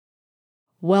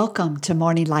Welcome to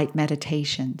Morning Light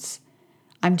Meditations.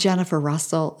 I'm Jennifer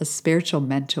Russell, a spiritual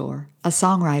mentor, a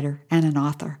songwriter, and an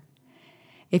author.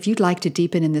 If you'd like to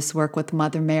deepen in this work with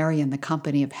Mother Mary and the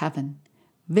Company of Heaven,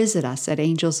 visit us at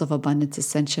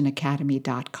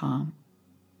angelsofabundanceascensionacademy.com.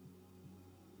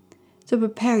 So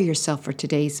prepare yourself for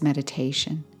today's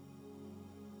meditation.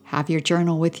 Have your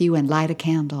journal with you and light a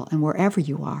candle, and wherever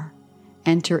you are,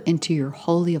 enter into your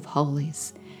Holy of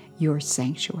Holies, your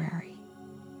sanctuary.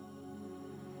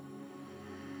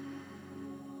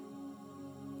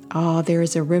 Oh, there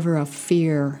is a river of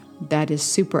fear that is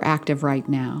super active right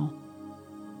now.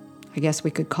 I guess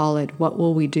we could call it, what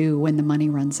will we do when the money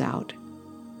runs out?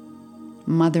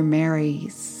 Mother Mary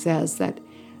says that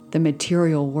the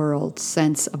material world's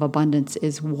sense of abundance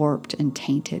is warped and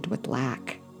tainted with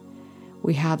lack.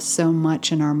 We have so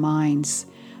much in our minds.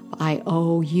 I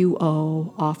owe, you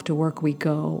owe, off to work we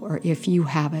go, or if you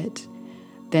have it,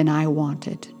 then I want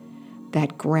it.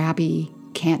 That grabby,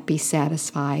 can't be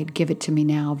satisfied, give it to me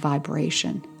now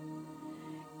vibration.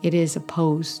 It is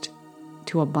opposed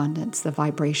to abundance, the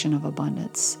vibration of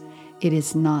abundance. It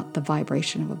is not the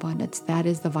vibration of abundance. That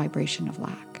is the vibration of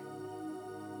lack.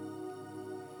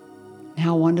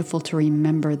 How wonderful to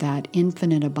remember that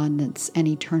infinite abundance and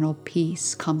eternal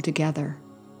peace come together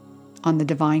on the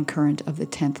divine current of the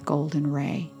 10th golden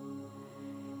ray.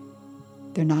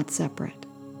 They're not separate.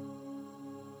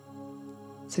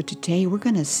 So today we're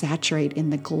going to saturate in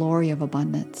the glory of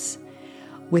abundance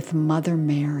with Mother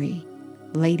Mary,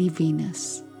 Lady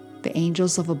Venus, the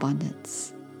angels of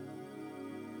abundance.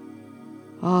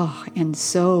 Oh, and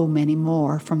so many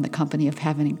more from the Company of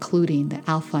Heaven, including the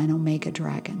Alpha and Omega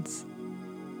dragons.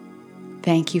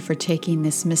 Thank you for taking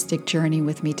this mystic journey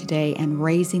with me today and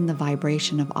raising the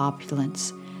vibration of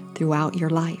opulence throughout your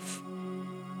life.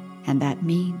 And that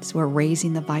means we're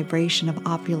raising the vibration of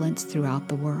opulence throughout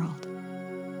the world.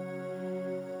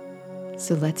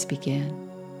 So let's begin.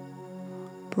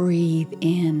 Breathe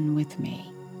in with me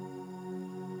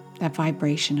that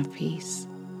vibration of peace.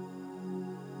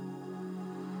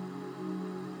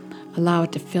 Allow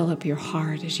it to fill up your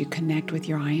heart as you connect with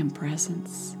your I Am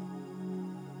Presence,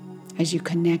 as you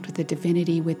connect with the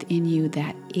divinity within you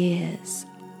that is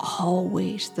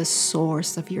always the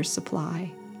source of your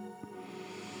supply.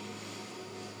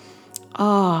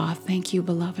 Ah, thank you,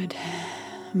 beloved.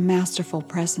 Masterful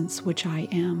presence, which I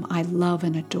am. I love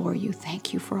and adore you.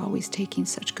 Thank you for always taking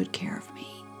such good care of me.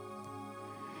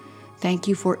 Thank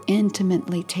you for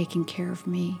intimately taking care of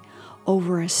me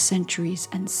over centuries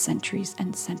and centuries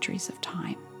and centuries of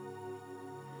time.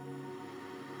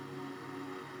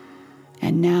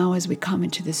 And now as we come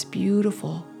into this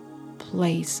beautiful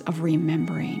place of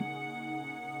remembering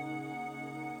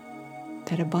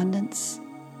that abundance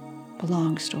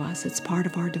belongs to us. It's part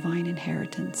of our divine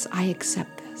inheritance. I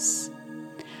accept this.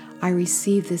 I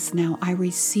receive this now. I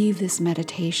receive this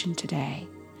meditation today.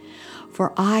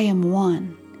 For I am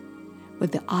one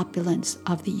with the opulence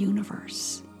of the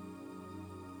universe.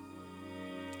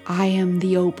 I am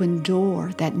the open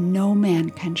door that no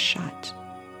man can shut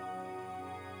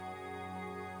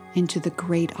into the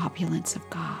great opulence of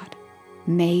God,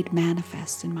 made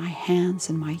manifest in my hands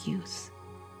and my youth.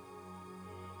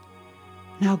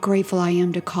 And how grateful I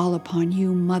am to call upon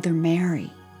you, Mother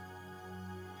Mary,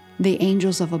 the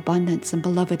angels of abundance and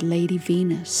beloved Lady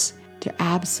Venus, to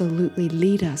absolutely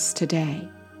lead us today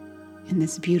in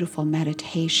this beautiful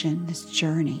meditation, this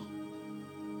journey.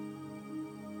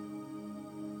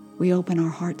 We open our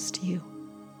hearts to you.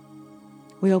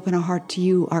 We open our heart to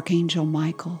you, Archangel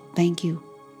Michael. Thank you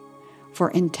for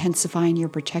intensifying your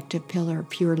protective pillar of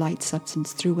pure light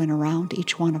substance through and around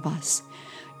each one of us,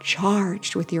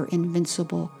 charged with your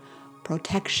invincible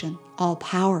protection,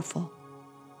 all-powerful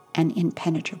and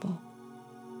impenetrable.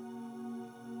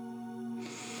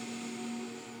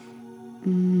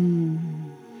 And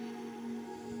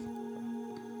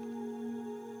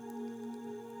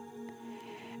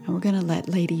we're going to let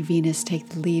Lady Venus take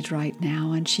the lead right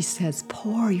now, and she says,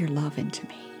 pour your love into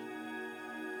me.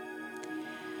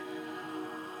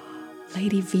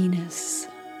 Lady Venus,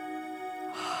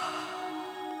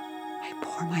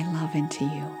 pour my love into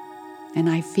you, and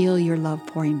I feel your love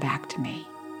pouring back to me.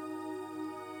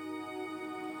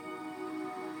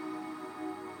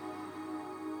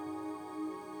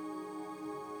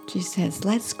 She says,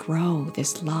 let's grow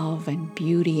this love and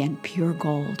beauty and pure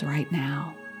gold right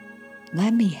now.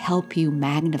 Let me help you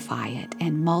magnify it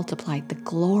and multiply the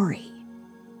glory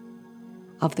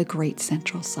of the great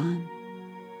central sun.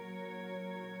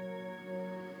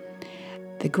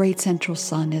 The great central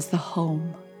sun is the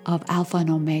home of Alpha and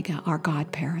Omega, our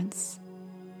godparents.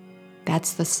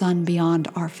 That's the sun beyond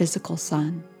our physical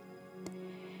sun.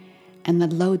 And the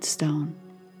lodestone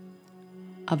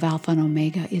of Alpha and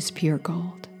Omega is pure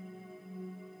gold.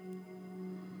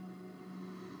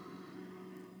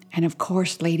 And of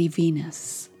course, Lady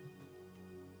Venus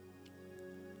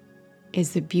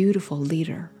is the beautiful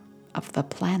leader of the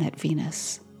planet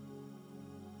Venus,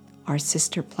 our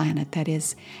sister planet that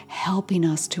is helping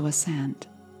us to ascend.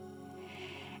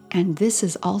 And this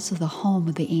is also the home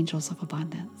of the angels of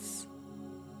abundance.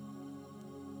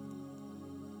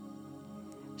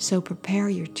 So prepare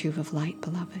your tube of light,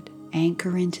 beloved.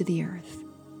 Anchor into the earth.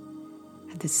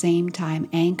 At the same time,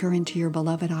 anchor into your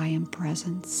beloved I Am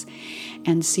presence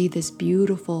and see this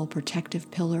beautiful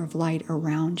protective pillar of light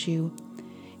around you.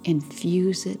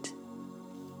 Infuse it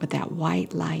with that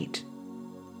white light,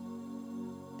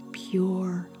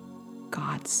 pure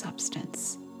God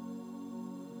substance.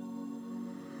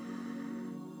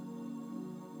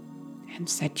 And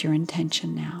set your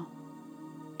intention now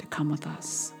to come with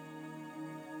us.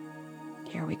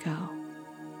 Here we go.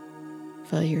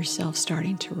 Feel yourself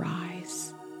starting to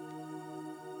rise.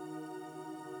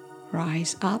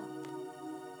 Rise up.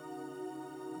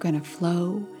 We're going to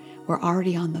flow. We're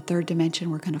already on the third dimension.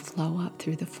 We're going to flow up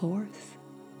through the fourth,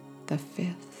 the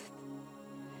fifth,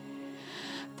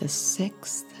 the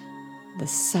sixth, the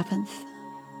seventh,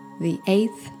 the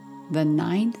eighth, the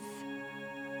ninth,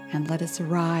 and let us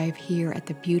arrive here at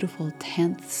the beautiful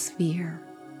 10th sphere.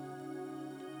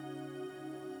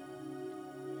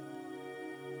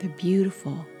 The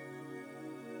beautiful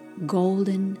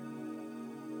golden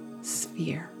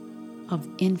sphere of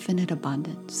infinite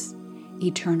abundance,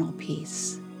 eternal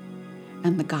peace,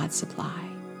 and the God supply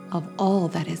of all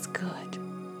that is good.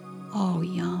 Oh,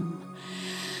 yum.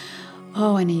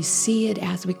 Oh, and you see it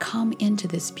as we come into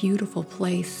this beautiful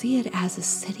place. See it as a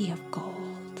city of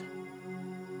gold.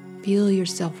 Feel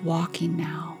yourself walking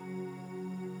now,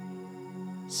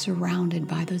 surrounded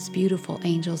by those beautiful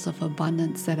angels of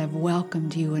abundance that have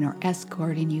welcomed you and are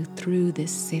escorting you through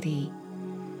this city.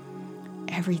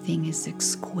 Everything is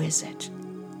exquisite.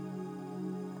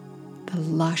 The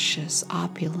luscious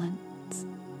opulence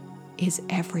is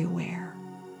everywhere.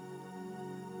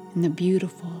 And the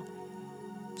beautiful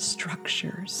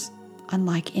structures,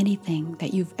 unlike anything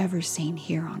that you've ever seen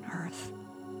here on earth.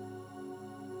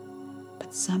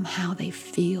 But somehow they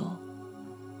feel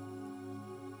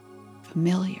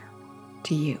familiar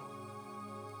to you.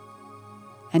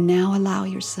 And now allow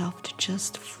yourself to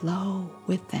just flow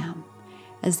with them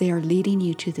as they are leading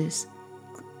you to this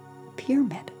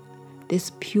pyramid,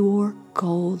 this pure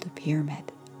gold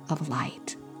pyramid of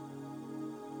light.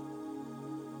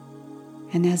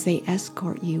 And as they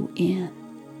escort you in,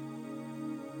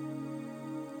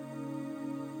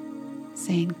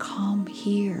 saying, come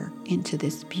here into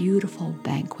this beautiful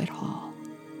banquet hall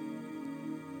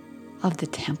of the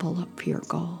Temple of Pure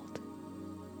Gold.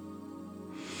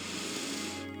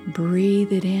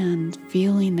 Breathe it in,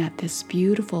 feeling that this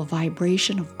beautiful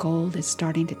vibration of gold is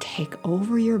starting to take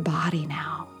over your body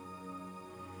now.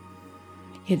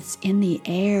 It's in the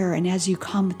air, and as you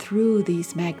come through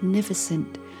these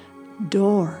magnificent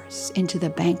doors into the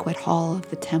banquet hall of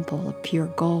the Temple of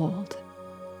Pure Gold,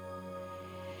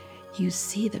 you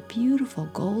see the beautiful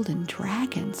golden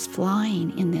dragons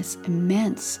flying in this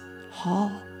immense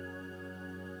hall.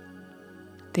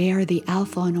 They are the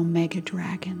Alpha and Omega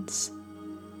dragons.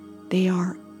 They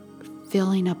are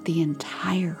filling up the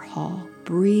entire hall,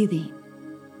 breathing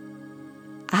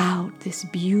out this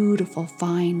beautiful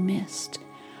fine mist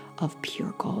of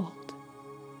pure gold.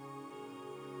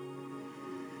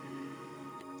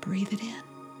 Breathe it in.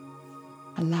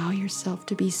 Allow yourself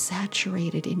to be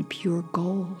saturated in pure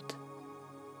gold,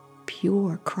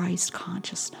 pure Christ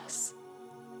consciousness.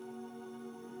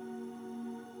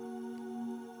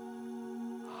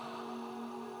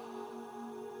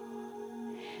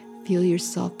 Feel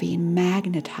yourself being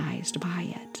magnetized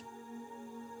by it.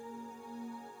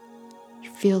 You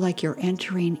feel like you're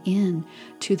entering in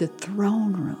to the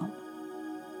throne room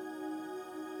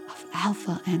of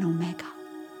Alpha and Omega.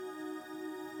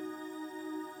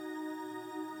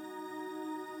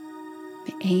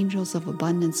 The angels of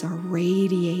abundance are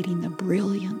radiating the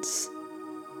brilliance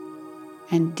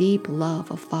and deep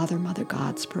love of Father, Mother,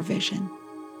 God's provision.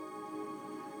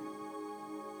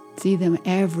 See them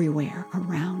everywhere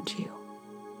around you.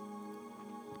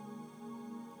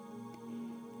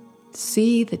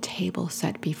 See the table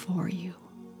set before you.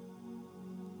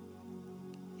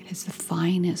 It is the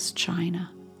finest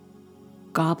china,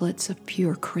 goblets of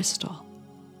pure crystal.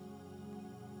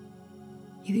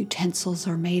 The utensils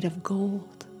are made of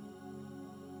gold.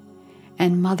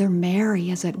 And Mother Mary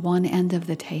is at one end of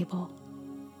the table,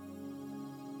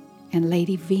 and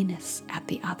Lady Venus at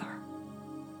the other.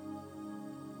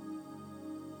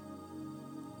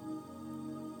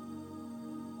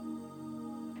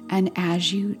 And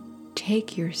as you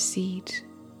take your seat,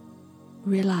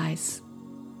 realize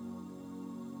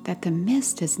that the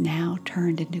mist is now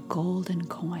turned into golden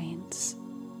coins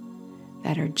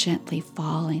that are gently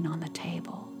falling on the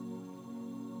table.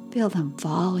 Feel them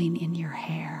falling in your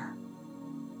hair,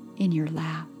 in your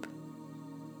lap.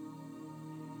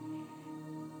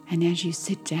 And as you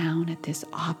sit down at this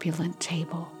opulent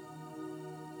table,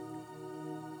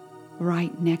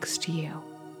 right next to you,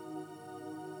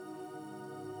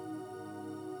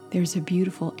 there's a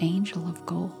beautiful angel of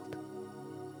gold.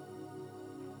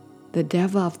 The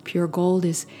Deva of pure gold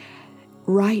is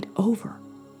right over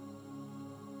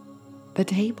the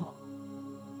table.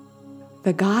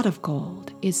 The God of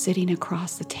gold is sitting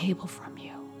across the table from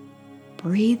you.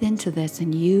 Breathe into this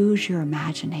and use your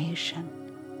imagination.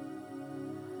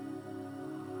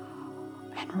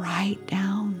 And right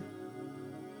down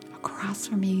across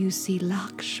from you, you see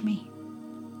Lakshmi.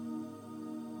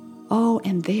 Oh,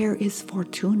 and there is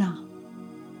Fortuna,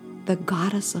 the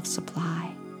goddess of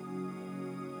supply.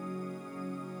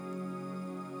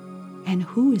 And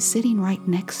who is sitting right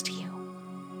next to you?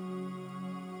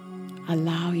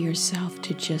 Allow yourself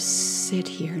to just sit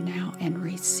here now and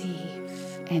receive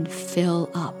and fill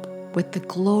up with the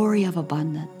glory of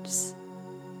abundance,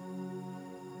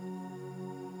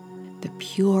 the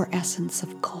pure essence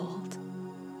of gold.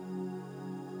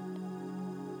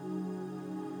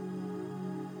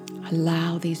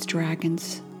 Allow these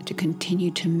dragons to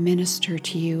continue to minister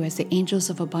to you as the angels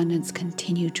of abundance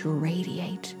continue to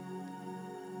radiate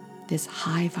this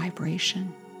high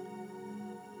vibration,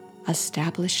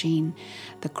 establishing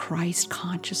the Christ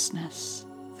consciousness,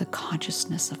 the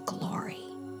consciousness of glory.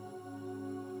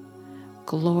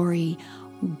 Glory,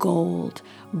 gold,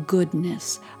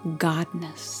 goodness,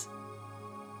 godness.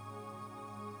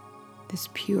 This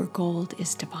pure gold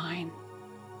is divine.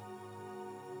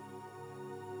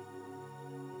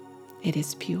 It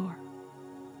is pure.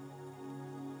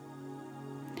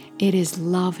 It is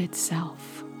love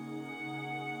itself.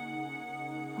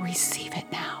 Receive it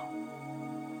now.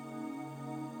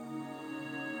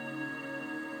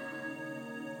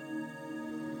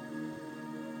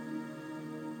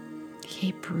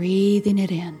 Keep breathing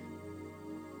it in.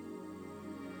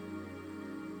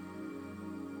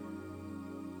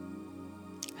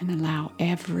 And allow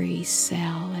every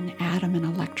cell and atom and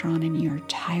electron in your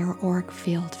entire auric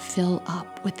field fill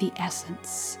up with the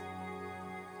essence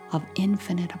of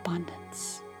infinite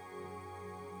abundance,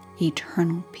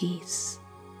 eternal peace,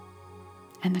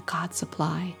 and the God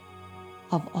supply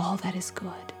of all that is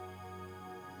good.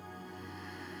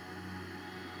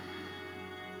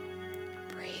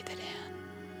 Breathe it in.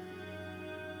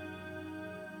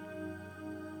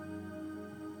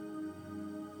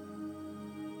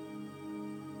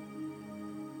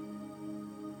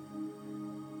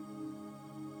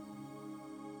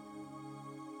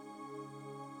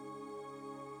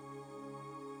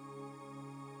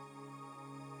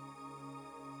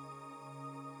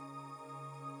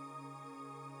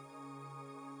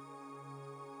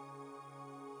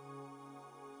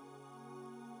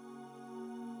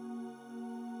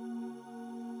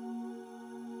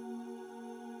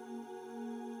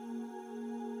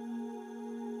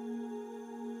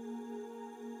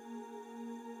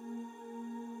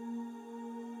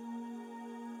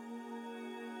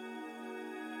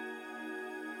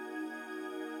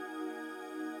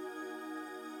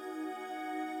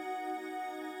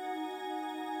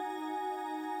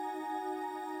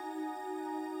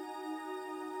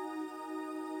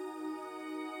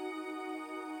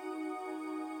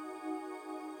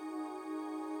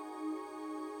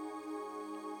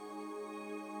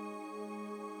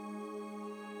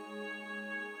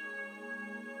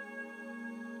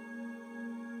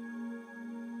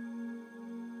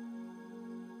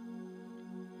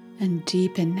 And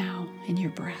deepen now in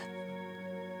your breath.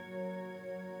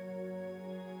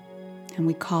 And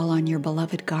we call on your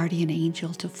beloved guardian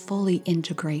angel to fully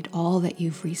integrate all that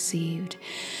you've received,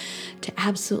 to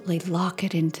absolutely lock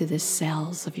it into the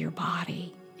cells of your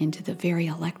body, into the very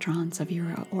electrons of your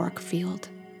auric field.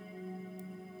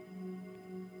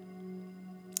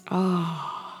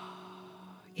 Oh,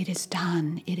 it is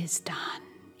done, it is done,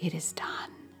 it is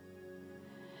done.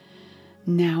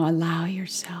 Now allow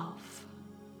yourself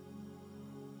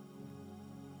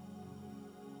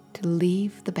to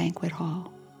leave the banquet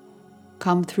hall,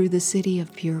 come through the city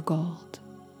of pure gold,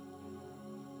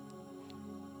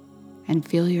 and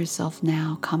feel yourself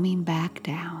now coming back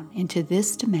down into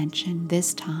this dimension,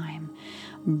 this time,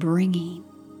 bringing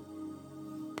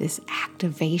this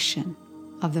activation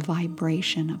of the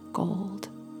vibration of gold,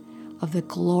 of the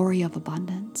glory of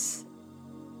abundance,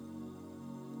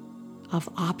 of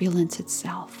opulence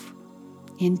itself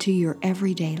into your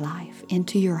everyday life,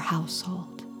 into your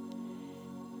household,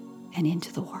 and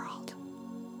into the world.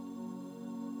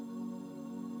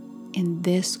 In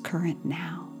this current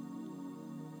now.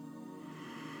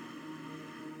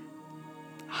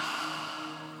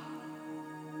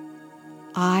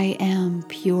 I am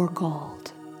pure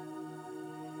gold,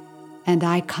 and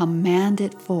I command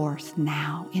it forth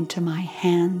now into my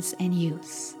hands and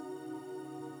use.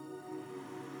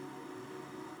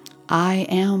 I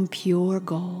am pure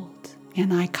gold,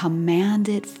 and I command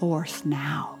it forth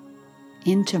now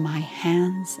into my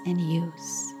hands and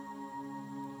use.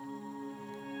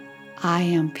 I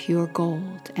am pure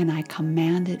gold, and I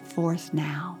command it forth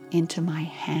now into my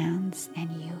hands and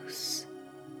use.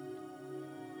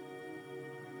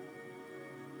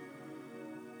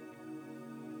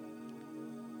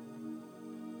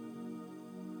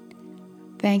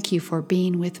 Thank you for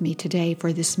being with me today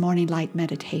for this morning light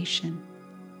meditation.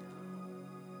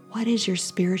 What is your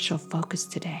spiritual focus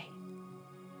today?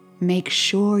 Make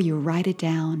sure you write it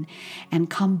down and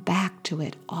come back to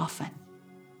it often.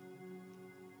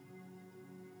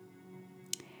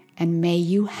 And may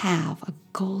you have a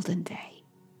golden day.